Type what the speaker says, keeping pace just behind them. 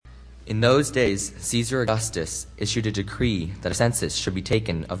In those days, Caesar Augustus issued a decree that a census should be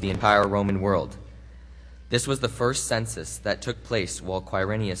taken of the entire Roman world. This was the first census that took place while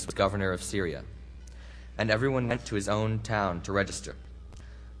Quirinius was governor of Syria, and everyone went to his own town to register.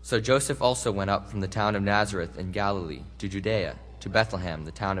 So Joseph also went up from the town of Nazareth in Galilee to Judea, to Bethlehem,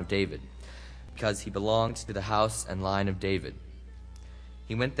 the town of David, because he belonged to the house and line of David.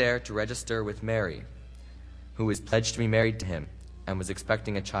 He went there to register with Mary, who was pledged to be married to him and was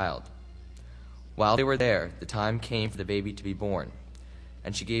expecting a child. While they were there, the time came for the baby to be born,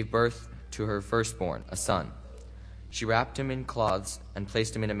 and she gave birth to her firstborn, a son. She wrapped him in cloths and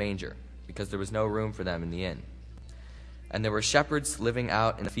placed him in a manger, because there was no room for them in the inn. And there were shepherds living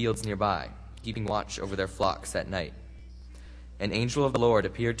out in the fields nearby, keeping watch over their flocks at night. An angel of the Lord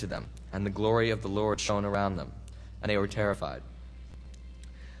appeared to them, and the glory of the Lord shone around them, and they were terrified.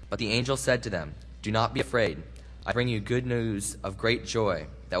 But the angel said to them, "Do not be afraid. I bring you good news of great joy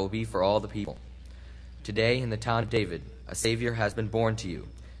that will be for all the people. Today in the town of David, a Savior has been born to you.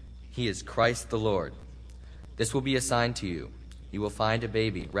 He is Christ the Lord. This will be a sign to you. You will find a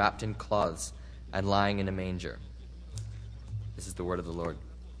baby wrapped in cloths and lying in a manger." This is the word of the Lord.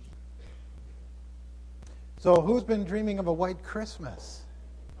 So who's been dreaming of a white Christmas?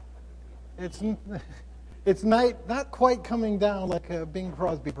 It's night, not quite coming down like Bing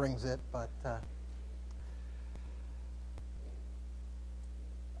Crosby brings it, but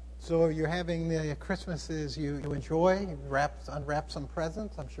so you're having the Christmases you enjoy, you unwrap some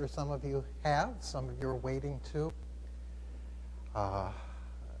presents. I'm sure some of you have, some of you are waiting to. Have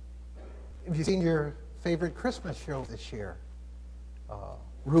you seen your favorite Christmas show this year?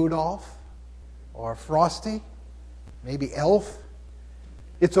 Rudolph or Frosty, maybe Elf,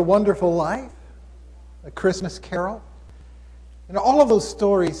 It's a Wonderful Life, A Christmas Carol. You know, all of those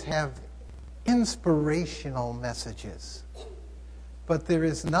stories have inspirational messages, but there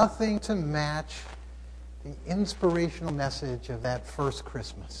is nothing to match the inspirational message of that first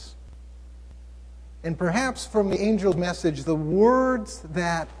Christmas. And perhaps from the angel's message, the words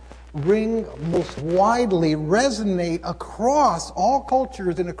that ring most widely, resonate across all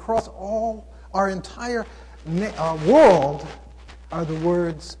cultures and across all our entire world, are the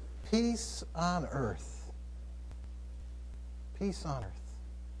words, peace on earth. Peace on earth.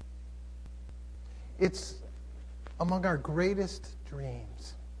 It's among our greatest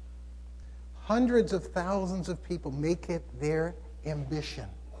dreams. Hundreds of thousands of people make it their ambition.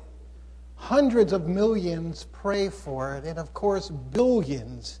 Hundreds of millions pray for it, and of course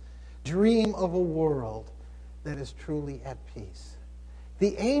billions dream of a world that is truly at peace.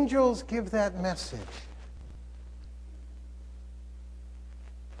 The angels give that message.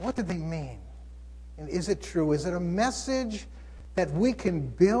 What do they mean? And is it true? Is it a message that we can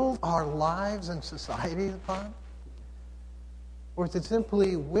build our lives and societies upon? Or is it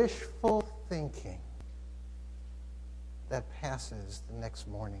simply wishful thinking that passes the next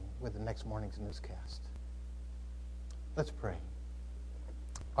morning with the next morning's newscast? Let's pray.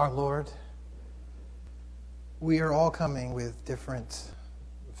 Our Lord, we are all coming with different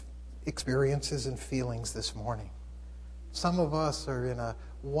experiences and feelings this morning. Some of us are in a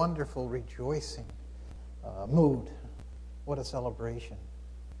wonderful, rejoicing mood. What a celebration.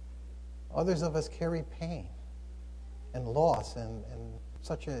 Others of us carry pain and loss, and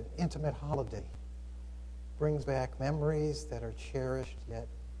such an intimate holiday brings back memories that are cherished yet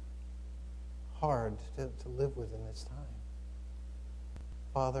hard to live with in this time.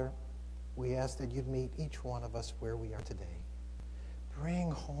 Father, we ask that you'd meet each one of us where we are today.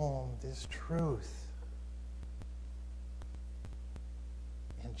 Bring home this truth.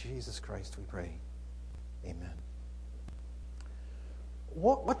 In Jesus Christ we pray. Amen.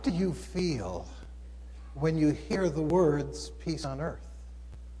 What do you feel when you hear the words, peace on earth?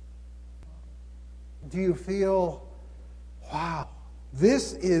 Do you feel, wow,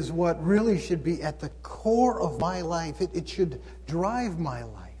 this is what really should be at the core of my life. It should drive my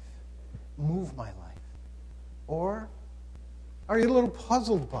life, move my life. Or are you a little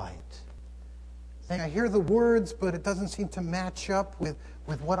puzzled by it? Saying, I hear the words, but it doesn't seem to match up with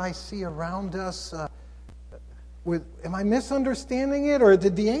what I see around us. Am I misunderstanding it, or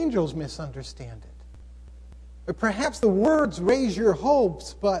did the angels misunderstand it? Or perhaps the words raise your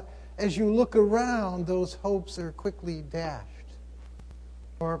hopes, but as you look around, those hopes are quickly dashed.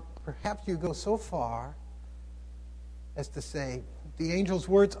 Or perhaps you go so far as to say, the angel's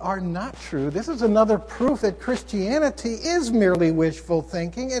words are not true. This is another proof that Christianity is merely wishful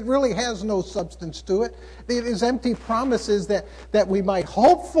thinking. It really has no substance to it. It is empty promises that we might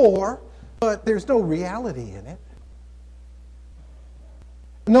hope for, but there's no reality in it.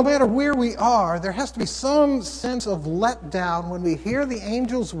 no matter where we are, there has to be some sense of letdown when we hear the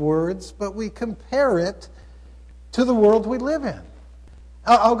angel's words, but we compare it to the world we live in.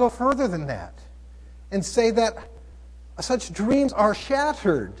 I'll go further than that and say that such dreams are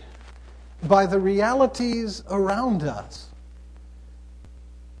shattered by the realities around us.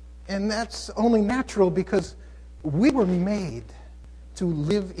 And that's only natural because we were made to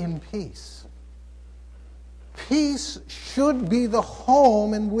live in peace. Peace should be the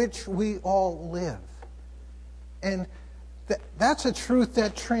home in which we all live. And that's a truth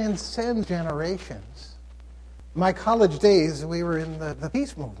that transcends generations. My college days, we were in the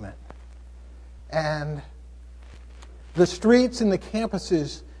peace movement. And the streets and the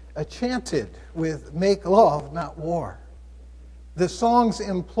campuses chanted with "Make love, not war." The songs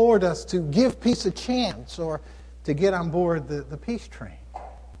implored us to give peace a chance or to get on board the peace train.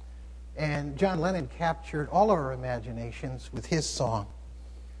 And John Lennon captured all our imaginations with his song.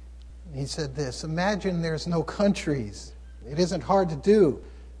 He said this: "Imagine there's no countries. It isn't hard to do.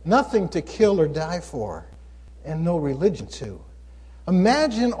 Nothing to kill or die for, and no religion too.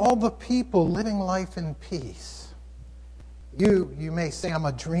 Imagine all the people living life in peace. You may say I'm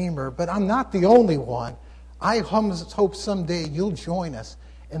a dreamer, but I'm not the only one. I hope someday you'll join us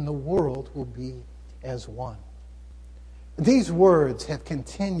and the world will be as one." These words have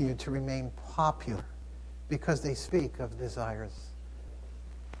continued to remain popular because they speak of desires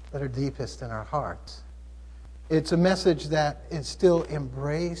that are deepest in our hearts. It's a message that is still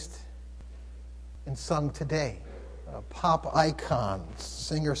embraced and sung today. Pop icon,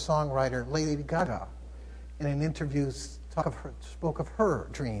 singer-songwriter Lady Gaga, in an interview, spoke of her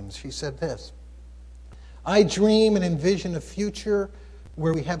dreams. She said this: "I dream and envision a future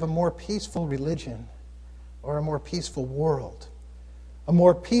where we have a more peaceful religion or a more peaceful world, a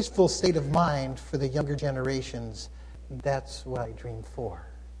more peaceful state of mind for the younger generations. That's what I dream for."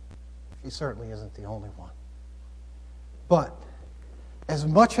 She certainly isn't the only one. But as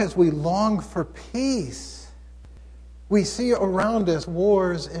much as we long for peace, we see around us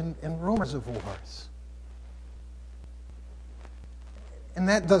wars and rumors of wars. And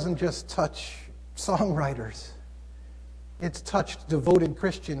that doesn't just touch songwriters. It's touched devoted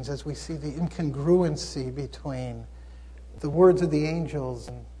Christians as we see the incongruency between the words of the angels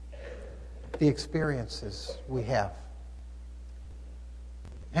and the experiences we have.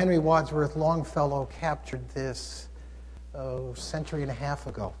 Henry Wadsworth Longfellow captured this a century and a half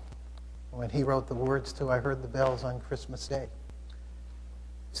ago when he wrote the words to "I Heard the Bells on Christmas Day."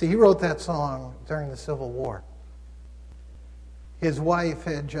 See, he wrote that song during the Civil War. His wife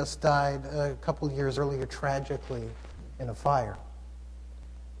had just died a couple years earlier, tragically, in a fire.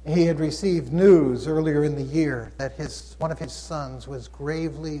 He had received news earlier in the year that one of his sons was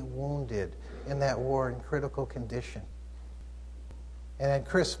gravely wounded in that war in critical condition. And at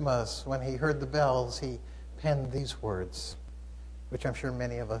Christmas, when he heard the bells, he penned these words, which I'm sure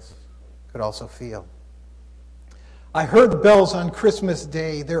many of us could also feel. "I heard the bells on Christmas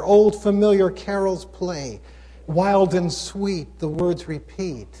Day, their old familiar carols play. Wild and sweet the words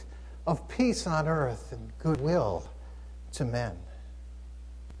repeat, of peace on earth and goodwill to men."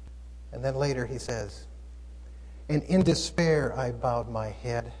 And then later he says, "And in despair I bowed my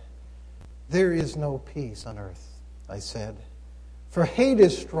head. There is no peace on earth, I said, for hate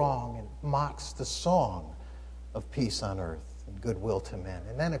is strong and mocks the song of peace on earth and goodwill to men."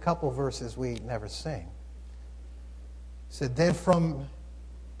 And then a couple verses we never sing. He said, "Then from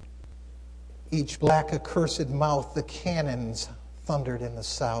each black accursed mouth the cannons thundered in the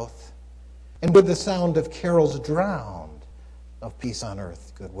south, and with the sound of carols drowned of peace on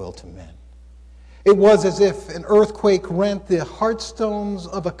earth, goodwill to men. It was as if an earthquake rent the heartstones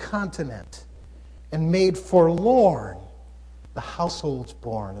of a continent and made forlorn the households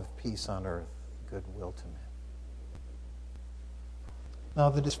born of peace on earth, goodwill to men." Now,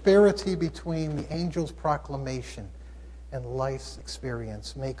 the disparity between the angel's proclamation and life's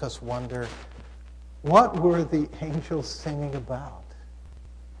experience make us wonder, what were the angels singing about?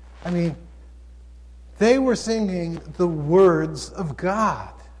 I mean, they were singing the words of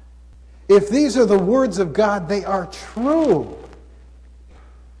God. If these are the words of God, they are true.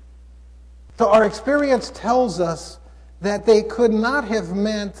 So our experience tells us that they could not have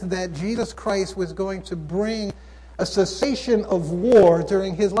meant that Jesus Christ was going to bring a cessation of war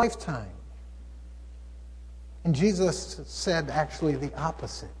during his lifetime. And Jesus said actually the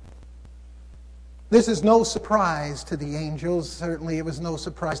opposite. This is no surprise to the angels. Certainly it was no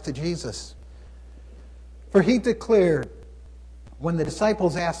surprise to Jesus. For he declared, when the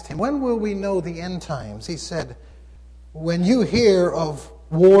disciples asked him, "When will we know the end times?" He said, "When you hear of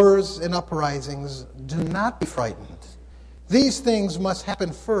wars and uprisings, do not be frightened. These things must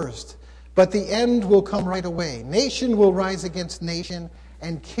happen first, but the end will come right away. Nation will rise against nation,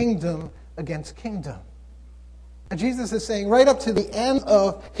 and kingdom against kingdom. And Jesus is saying right up to the end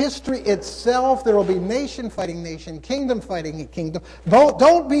of history itself, there will be nation fighting nation, kingdom fighting kingdom.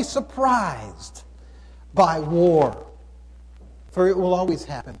 Don't be surprised by war, for it will always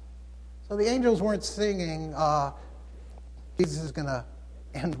happen. So the angels weren't singing, Jesus is going to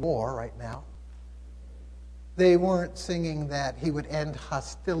end war right now. They weren't singing that he would end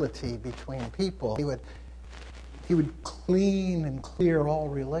hostility between people. He would clean and clear all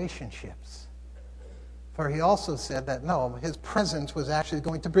relationships. For he also said that, no, his presence was actually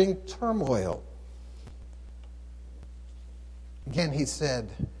going to bring turmoil. Again, he said,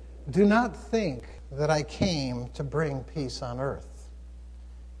 do not think that I came to bring peace on earth.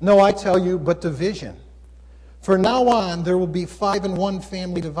 No, I tell you, but division. From now on, there will be 5 in one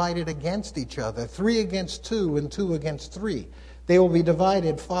family divided against each other, 3 against 2, and 2 against 3. They will be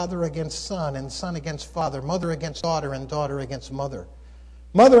divided, father against son, and son against father, mother against daughter, and daughter against mother.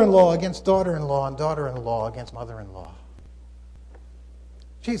 Mother-in-law against daughter-in-law, and daughter-in-law against mother-in-law.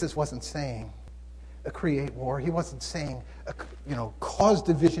 Jesus wasn't saying create war. He wasn't saying cause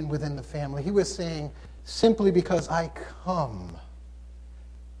division within the family. He was saying simply because I come,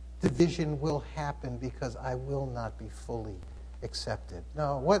 division will happen because I will not be fully accepted.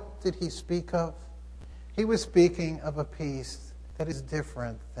 No, what did he speak of? He was speaking of a peace that is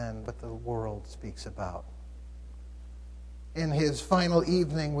different than what the world speaks about. In his final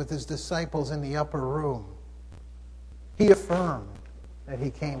evening with his disciples in the upper room, he affirmed that he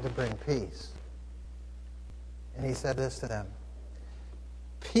came to bring peace. And he said this to them,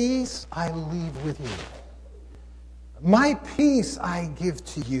 peace I leave with you. My peace I give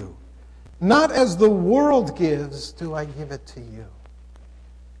to you. Not as the world gives do I give it to you.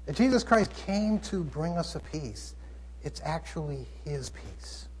 If Jesus Christ came to bring us a peace, it's actually his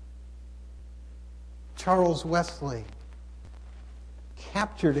peace. Charles Wesley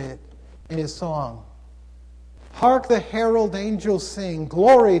captured it in his song. Hark the herald angels sing,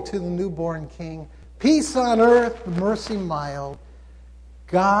 glory to the newborn King, peace on earth, mercy mild,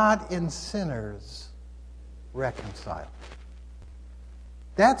 God and sinners reconciled.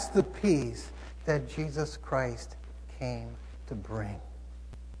 That's the peace that Jesus Christ came to bring.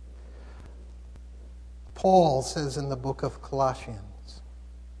 Paul says in the book of Colossians,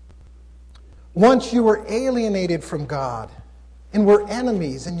 once you were alienated from God and were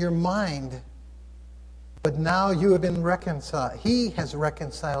enemies in your mind, but now you have been reconciled. He has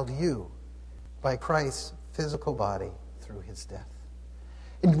reconciled you by Christ's physical body through his death.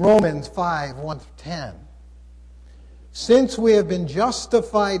 In Romans 5, 1-10, since we have been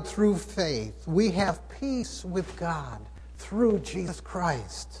justified through faith, we have peace with God through Jesus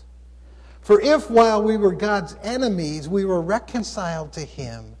Christ. For if while we were God's enemies, we were reconciled to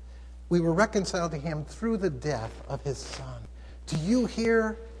him through the death of his Son. Do you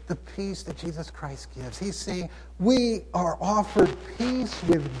hear the peace that Jesus Christ gives? He's saying we are offered peace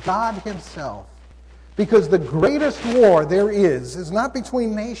with God himself. Because the greatest war there is not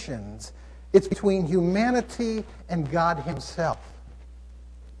between nations, it's between humanity and God himself.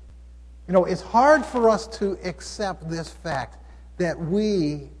 It's hard for us to accept this fact that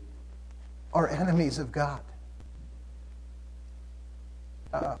we are enemies of God.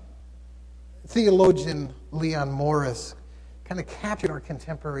 Theologian Leon Morris kind of captured our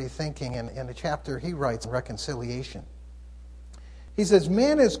contemporary thinking in a chapter he writes on reconciliation. He says,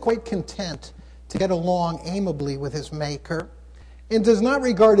 man is quite content to get along amiably with his Maker and does not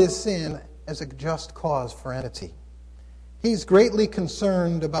regard his sin as a just cause for enmity. He is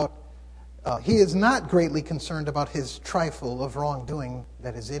not greatly concerned about his trifle of wrongdoing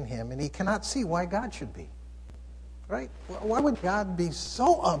that is in him, and he cannot see why God should be. Right? Why would God be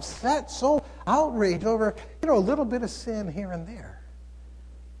so upset, so outraged over, a little bit of sin here and there?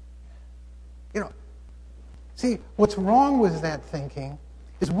 See, what's wrong with that thinking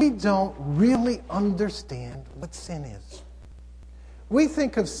is we don't really understand what sin is. We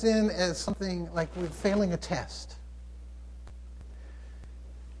think of sin as something like we're failing a test.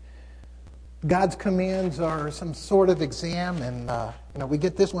 God's commands are some sort of exam, and we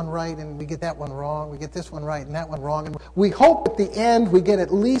get this one right and we get that one wrong. We get this one right and that one wrong. And we hope at the end we get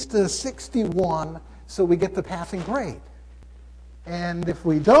at least a 61 so we get the passing grade. And if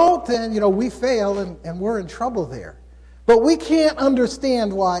we don't, then, we fail and we're in trouble there. But we can't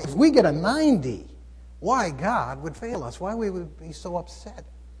understand why, if we get a 90, why God would fail us, why we would be so upset.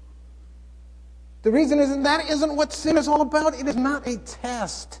 The reason is that isn't what sin is all about. It is not a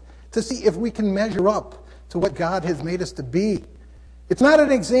test to see if we can measure up to what God has made us to be. It's not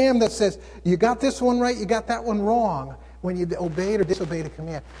an exam that says, you got this one right, you got that one wrong. when you obeyed or disobeyed a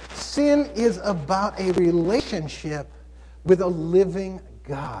command. Sin is about a relationship with a living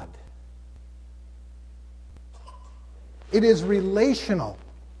God. It is relational.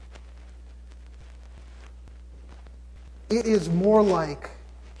 It is more like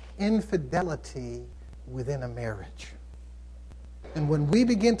infidelity within a marriage. And when we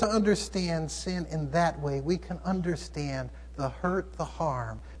begin to understand sin in that way, we can understand the hurt, the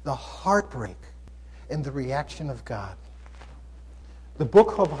harm, the heartbreak, and the reaction of God. The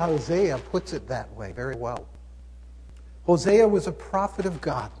book of Hosea puts it that way very well. Hosea was a prophet of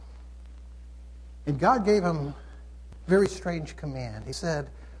God. And God gave him a very strange command. He said,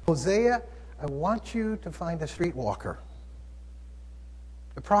 Hosea, I want you to find a streetwalker,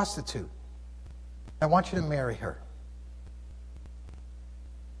 a prostitute. I want you to marry her.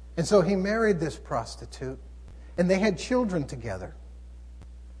 And so he married this prostitute, and they had children together.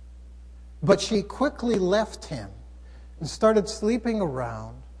 But she quickly left him and started sleeping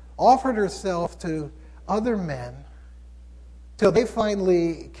around, offered herself to other men, till they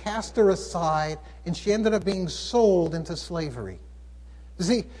finally cast her aside, and she ended up being sold into slavery. You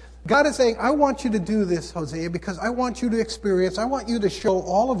see, God is saying, I want you to do this, Hosea, because I want you to experience, I want you to show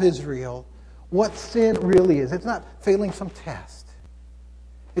all of Israel what sin really is. It's not failing some test.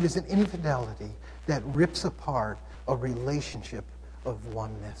 It is an infidelity that rips apart a relationship of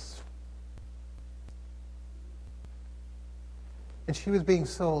oneness. And she was being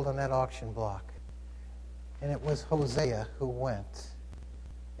sold on that auction block. And it was Hosea who went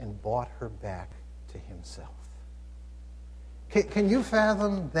and bought her back to himself. Can you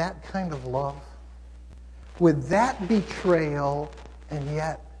fathom that kind of love? With that betrayal, and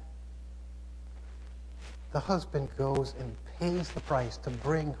yet the husband goes and pays the price to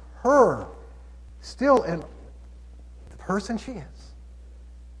bring her, still in the person she is,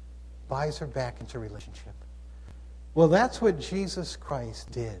 buys her back into relationship. Well, that's what Jesus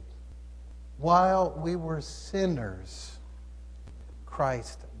Christ did. While we were sinners,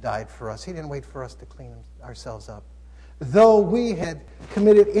 Christ died for us. He didn't wait for us to clean ourselves up. Though we had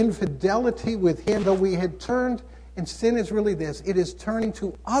committed infidelity with him, though we had turned, and sin is really this, it is turning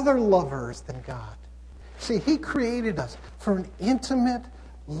to other lovers than God. See, he created us for an intimate,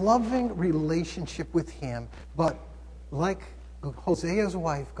 loving relationship with him. But like Hosea's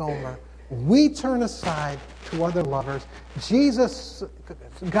wife, Gomer, we turn aside to other lovers.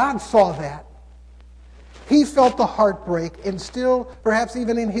 God saw that. He felt the heartbreak, and still, perhaps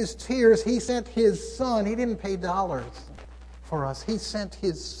even in his tears, he sent his son. He didn't pay dollars for us. He sent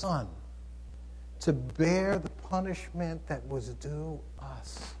his son to bear the punishment that was due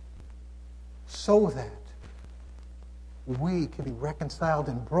us, so that we can be reconciled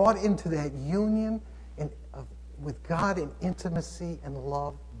and brought into that union with God in intimacy and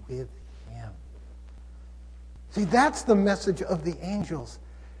love with him. See, that's the message of the angels.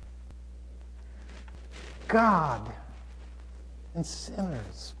 God and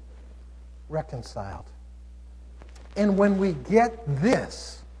sinners reconciled. And when we get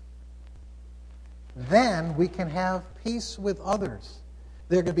this, then we can have peace with others.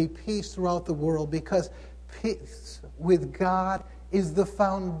 There can be peace throughout the world, because peace with God is the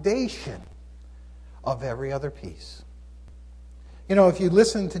foundation of every other peace. You know, if you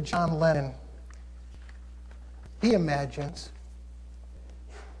listen to John Lennon, he imagines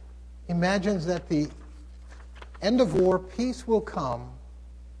that the end of war, peace will come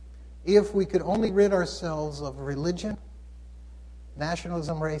if we could only rid ourselves of religion,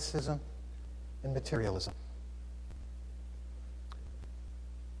 nationalism, racism, and materialism.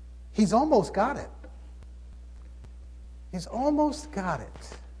 He's almost got it. He's almost got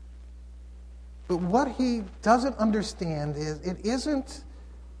it. But what he doesn't understand is it isn't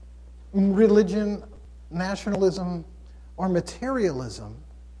religion, nationalism, or materialism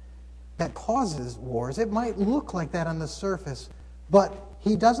that causes wars. It might look like that on the surface, but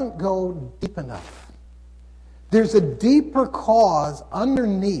he doesn't go deep enough. There's a deeper cause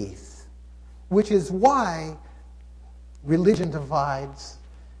underneath, which is why religion divides,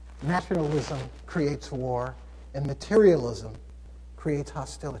 nationalism creates war, and materialism creates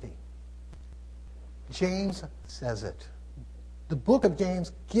hostility. James says it. The book of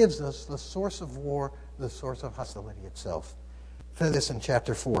James gives us the source of war, the source of hostility itself. For this in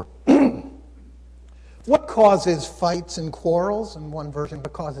chapter 4. What causes fights and quarrels? In one version,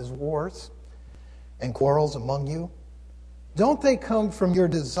 what causes wars and quarrels among you? Don't they come from your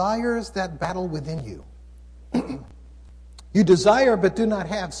desires that battle within you? You desire but do not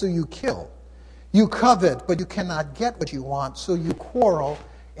have, so you kill. You covet, but you cannot get what you want, so you quarrel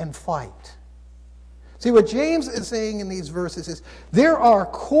and fight. See, what James is saying in these verses is there are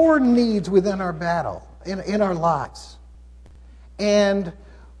core needs within our battle, in our lives. And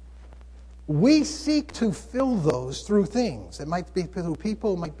we seek to fill those through things. It might be through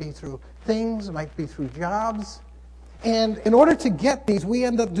people, it might be through things, it might be through jobs. And in order to get these, we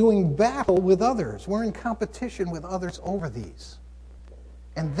end up doing battle with others. We're in competition with others over these.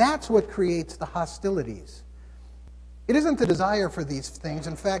 And that's what creates the hostilities. It isn't the desire for these things.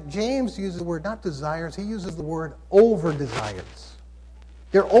 In fact, James uses the word not desires, he uses the word over-desires.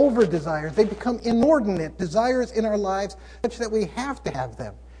 They're over-desires. They become inordinate desires in our lives such that we have to have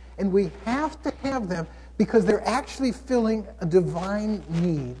them. And we have to have them because they're actually filling divine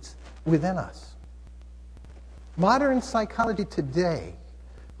needs within us. Modern psychology today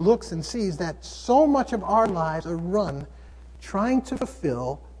looks and sees that so much of our lives are run trying to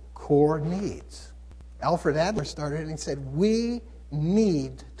fulfill core needs. Alfred Adler started and he said, we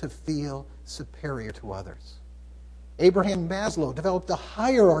need to feel superior to others. Abraham Maslow developed a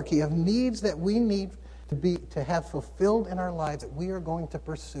hierarchy of needs that we need to have fulfilled in our lives that we are going to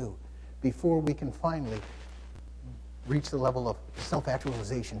pursue before we can finally reach the level of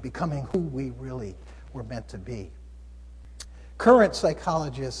self-actualization, becoming who we really were meant to be. Current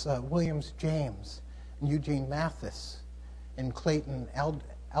psychologists, William James, and Eugene Mathis, and Clayton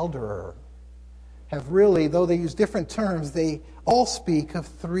Alderer, have really, though they use different terms, they all speak of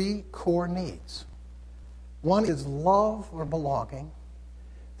three core needs. One is love or belonging.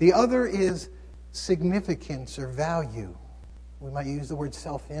 The other is significance or value. We might use the word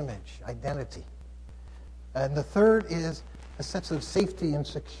self-image, identity. And the third is a sense of safety and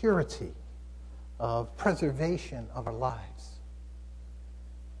security, of preservation of our lives.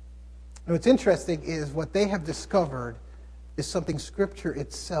 And what's interesting is what they have discovered is something Scripture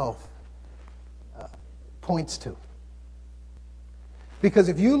itself points to. Because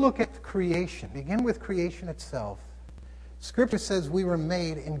if you look at creation, begin with creation itself, Scripture says we were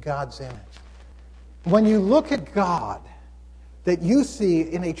made in God's image. When you look at God, that you see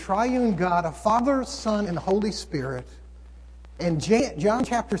in a triune God, a Father, Son, and Holy Spirit, and John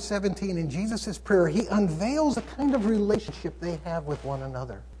chapter 17 in Jesus' prayer, he unveils a kind of relationship they have with one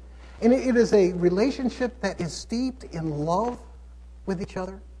another. And it is a relationship that is steeped in love with each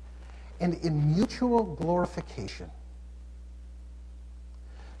other and in mutual glorification.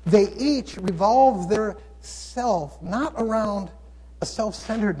 They each revolve their self, not around a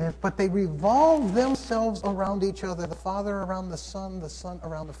self-centeredness, but they revolve themselves around each other, the Father around the Son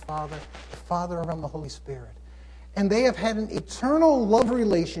around the Father around the Holy Spirit. And they have had an eternal love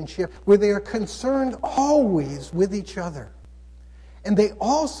relationship where they are concerned always with each other. And they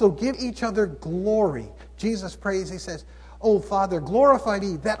also give each other glory. Jesus prays, he says, "Oh, Father, glorify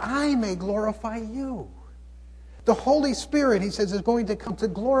me that I may glorify you." The Holy Spirit, he says, is going to come to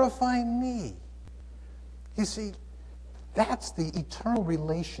glorify me. You see, that's the eternal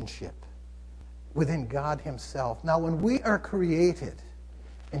relationship within God himself. Now, when we are created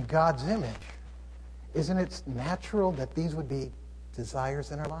in God's image, isn't it natural that these would be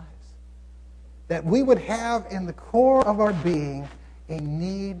desires in our lives? That we would have in the core of our being a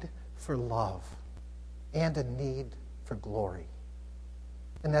need for love and a need for glory.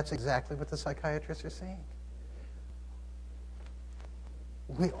 And that's exactly what the psychiatrists are saying.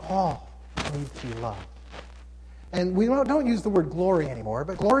 We all need to be loved. And we don't use the word glory anymore,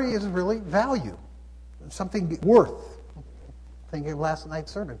 but glory is really value, something worth. Thinking of last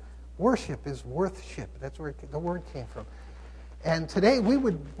night's sermon. Worship is worthship. That's where the word came from. And today we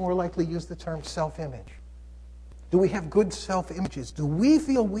would more likely use the term self-image. Do we have good self-images? Do we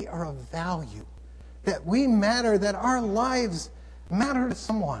feel we are of value? That we matter, that our lives matter to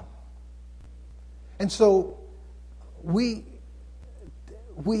someone? And so we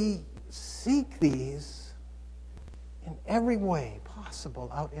seek these in every way possible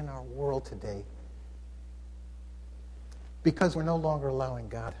out in our world today because we're no longer allowing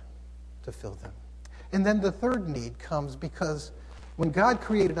God to fill them. And then the third need comes because when God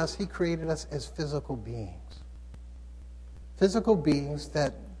created us, he created us as physical beings. Physical beings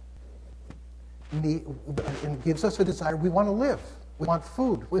that need, and gives us a desire. We want to live. We want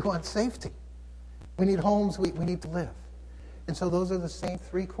food. We want safety. We need homes. We need to live. And so those are the same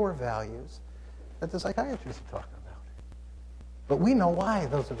three core values that the psychiatrists are talking about. But we know why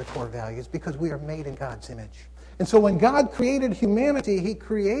those are the core values, because we are made in God's image. And so when God created humanity, he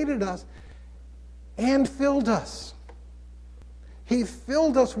created us and filled us. He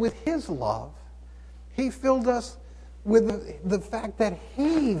filled us with his love. He filled us with the fact that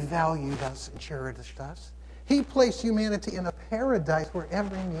he valued us and cherished us. He placed humanity in a paradise where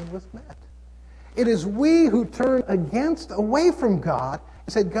every need was met. It is we who turn away from God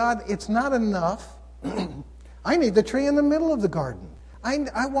and said, God, it's not enough. I need the tree in the middle of the garden.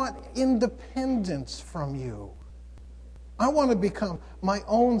 I want independence from you. I want to become my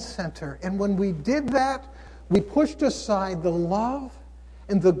own center. And when we did that, we pushed aside the love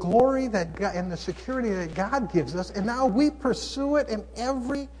and the glory that God, and the security that God gives us, and now we pursue it in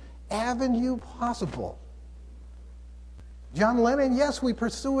every avenue possible. John Lennon, yes, we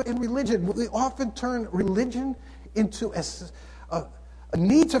pursue it in religion. We often turn religion into a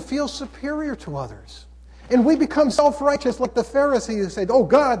need to feel superior to others. And we become self-righteous like the Pharisees who said, oh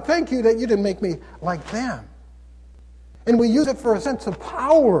God, thank you that you didn't make me like them. And we use it for a sense of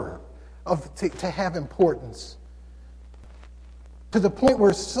power, to have importance, to the point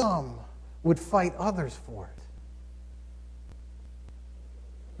where some would fight others for it.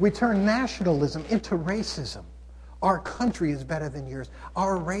 We turn nationalism into racism. Our country is better than yours.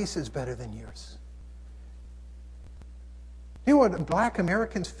 Our race is better than yours. You know what black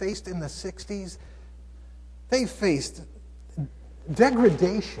Americans faced in the 60s? They faced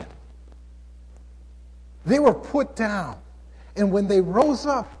degradation. They were put down. And when they rose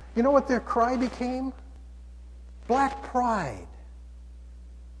up, you know what their cry became? Black pride.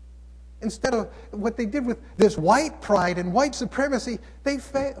 Instead of what they did with this white pride and white supremacy, they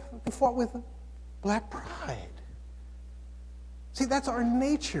fought with black pride. See, that's our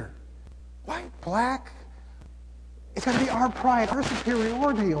nature. White, black. It's got to be our pride, our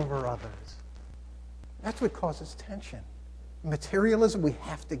superiority over others. That's what causes tension. Materialism, we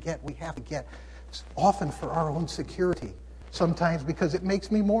have to get. Often for our own security. Sometimes because it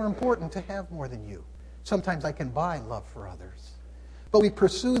makes me more important to have more than you. Sometimes I can buy love for others. But we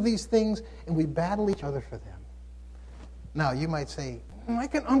pursue these things and we battle each other for them. Now, you might say, I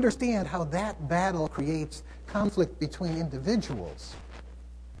can understand how that battle creates conflict between individuals.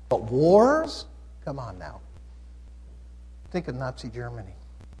 But wars? Come on now. Think of Nazi Germany.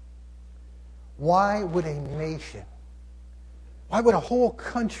 Why would a nation, why would a whole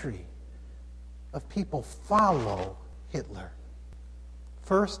country of people follow Hitler?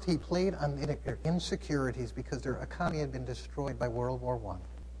 First, he played on their insecurities because their economy had been destroyed by World War I.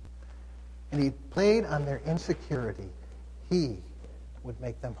 And he played on their insecurity. He would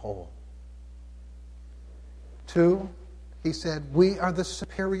make them whole. 2, he said, we are the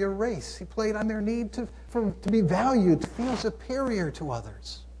superior race. He played on their need to be valued, to feel superior to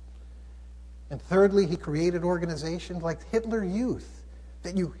others. And thirdly, he created organizations like Hitler Youth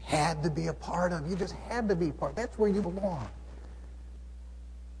that you had to be a part of. You just had to be a part. That's where you belong.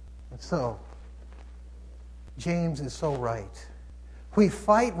 And so, James is so right. We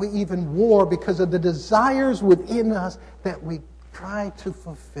fight, we even war because of the desires within us that we try to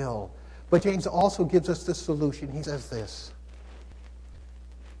fulfill. But James also gives us the solution. He says this: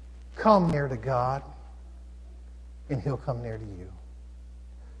 come near to God, and He'll come near to you.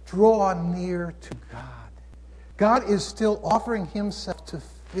 Draw near to God. God is still offering Himself to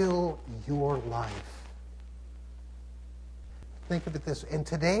fill your life. Think of it this way. And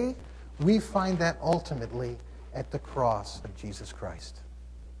today, we find that ultimately at the cross of Jesus Christ.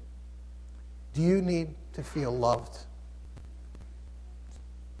 Do you need to feel loved?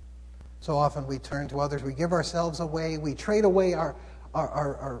 So often we turn to others, we give ourselves away, we trade away our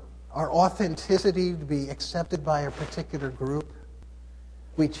authenticity to be accepted by a particular group.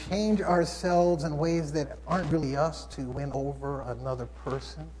 We change ourselves in ways that aren't really us to win over another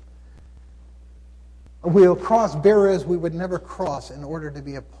person. We'll cross barriers we would never cross in order to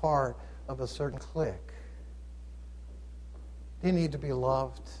be a part of a certain clique. You need to be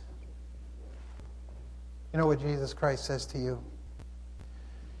loved. You know what Jesus Christ says to you?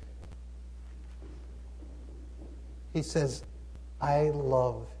 He says, I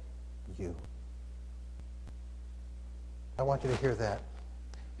love you. I want you to hear that.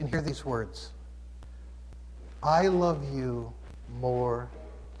 And hear these words. I love you more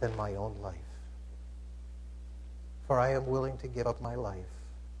than my own life. For I am willing to give up my life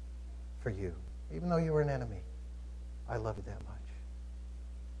for you. Even though you were an enemy, I love you that much.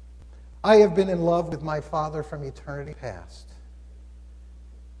 I have been in love with my Father from eternity past.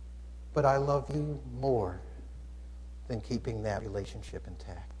 But I love you more than keeping that relationship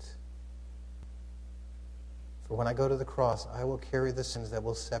intact. For when I go to the cross, I will carry the sins that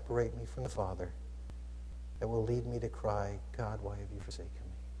will separate me from the Father, that will lead me to cry, God, why have you forsaken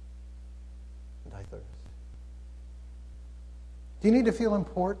me? And I thirst. Do you need to feel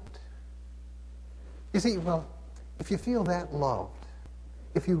important? You see, well, if you feel that loved,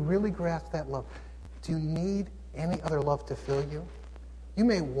 if you really grasp that love, do you need any other love to fill you? You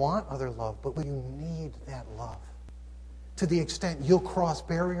may want other love, but will you need that love? To the extent you'll cross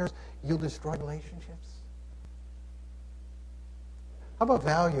barriers, you'll destroy relationships? How about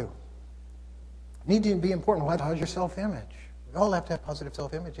value? Need to be important. How's your self-image? We all have to have positive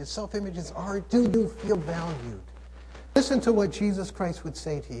self-images. Self-images are, do you feel valued? Listen to what Jesus Christ would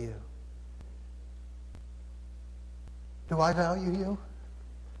say to you. Do I value you?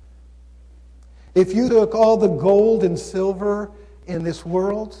 If you took all the gold and silver in this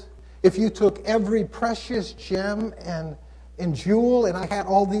world, if you took every precious gem and jewel, and I had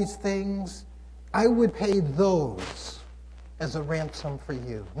all these things, I would pay those as a ransom for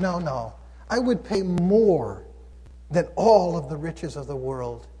you. No. I would pay more than all of the riches of the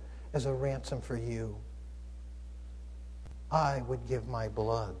world as a ransom for you. I would give my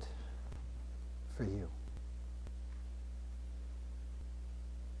blood for you.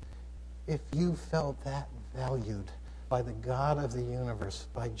 If you felt that valued by the God of the universe,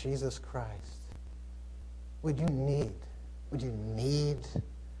 by Jesus Christ, would you need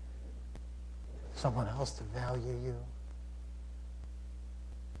someone else to value you?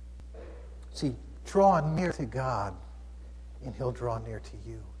 See, draw near to God, and he'll draw near to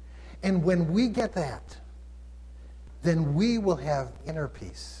you. And when we get that, then we will have inner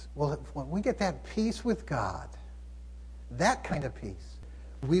peace. Well, when we get that peace with God, that kind of peace,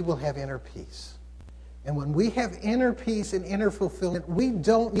 we will have inner peace. And when we have inner peace and inner fulfillment, we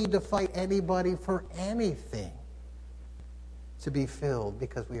don't need to fight anybody for anything to be filled,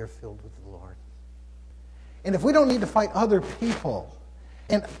 because we are filled with the Lord. And if we don't need to fight other people,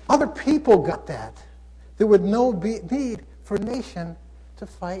 and other people got that, there would no need for nation to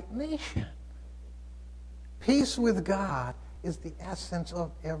fight nation. Peace with God is the essence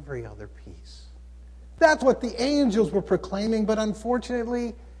of every other peace. That's what the angels were proclaiming, but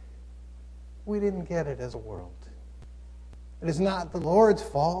unfortunately, we didn't get it as a world. It is not the Lord's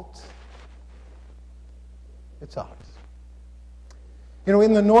fault. It's ours. You know,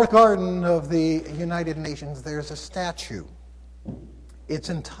 in the North Garden of the United Nations, there's a statue. It's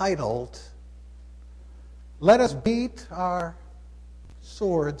entitled, "Let us beat our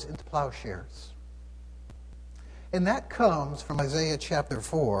swords into plowshares." And that comes from Isaiah chapter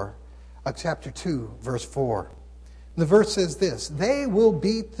 2, verse 4. The verse says this: "They will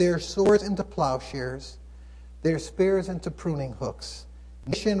beat their swords into plowshares, their spears into pruning hooks.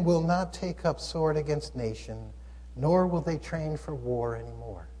 Nation will not take up sword against nation, nor will they train for war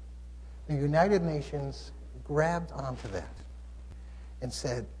anymore." The United Nations grabbed onto that and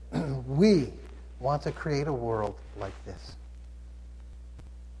said, we want to create a world like this.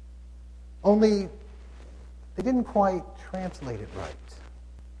 Only they didn't quite translate it right.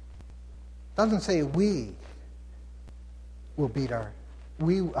 It doesn't say we will beat our...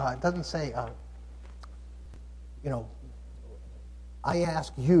 it doesn't say, I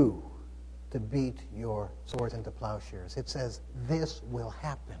ask you to beat your swords into plowshares. It says this will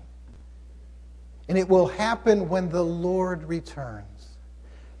happen. And it will happen when the Lord returns.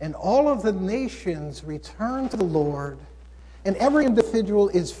 And all of the nations return to the Lord, and every individual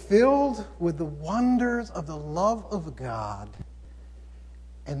is filled with the wonders of the love of God.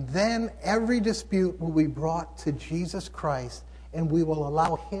 And then every dispute will be brought to Jesus Christ, and we will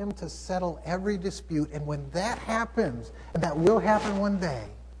allow him to settle every dispute. And when that happens, and that will happen one day,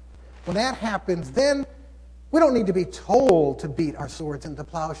 when that happens, then we don't need to be told to beat our swords into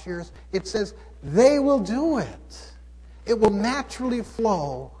plowshares. It says they will do it. It will naturally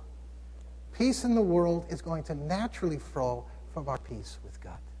flow. Peace in the world is going to naturally flow from our peace with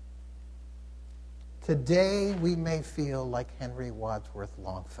God. Today, we may feel like Henry Wadsworth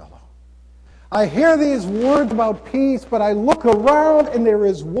Longfellow. I hear these words about peace, but I look around and there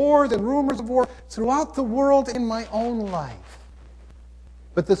is wars and rumors of war throughout the world in my own life.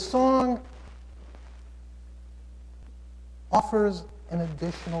 But the song offers an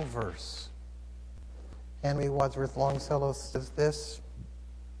additional verse. Henry Wadsworth Longfellow says this: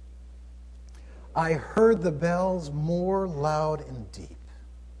 "I heard the bells more loud and deep."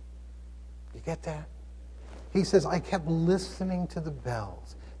 You get that? He says, I kept listening to the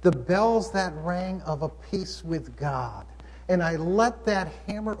bells that rang of a peace with God. And I let that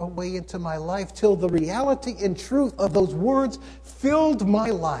hammer away into my life till the reality and truth of those words filled my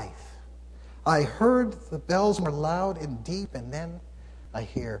life. I heard the bells more loud and deep, and then I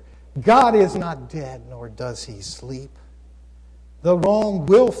hear, God is not dead, nor does he sleep. The wrong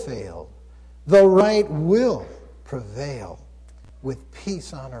will fail, the right will prevail, with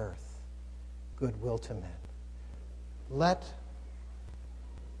peace on earth, goodwill to men. Let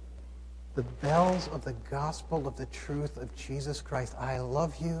the bells of the gospel of the truth of Jesus Christ, I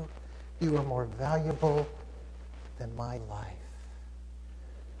love you, you are more valuable than my life,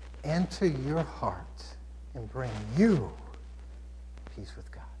 enter your heart and bring you peace with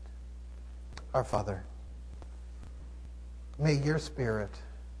God. Our Father, may your Spirit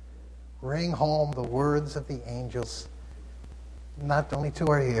ring home the words of the angels, not only to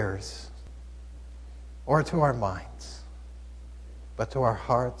our ears or to our minds, but to our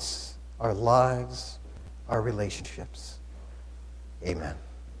hearts, our lives, our relationships. Amen.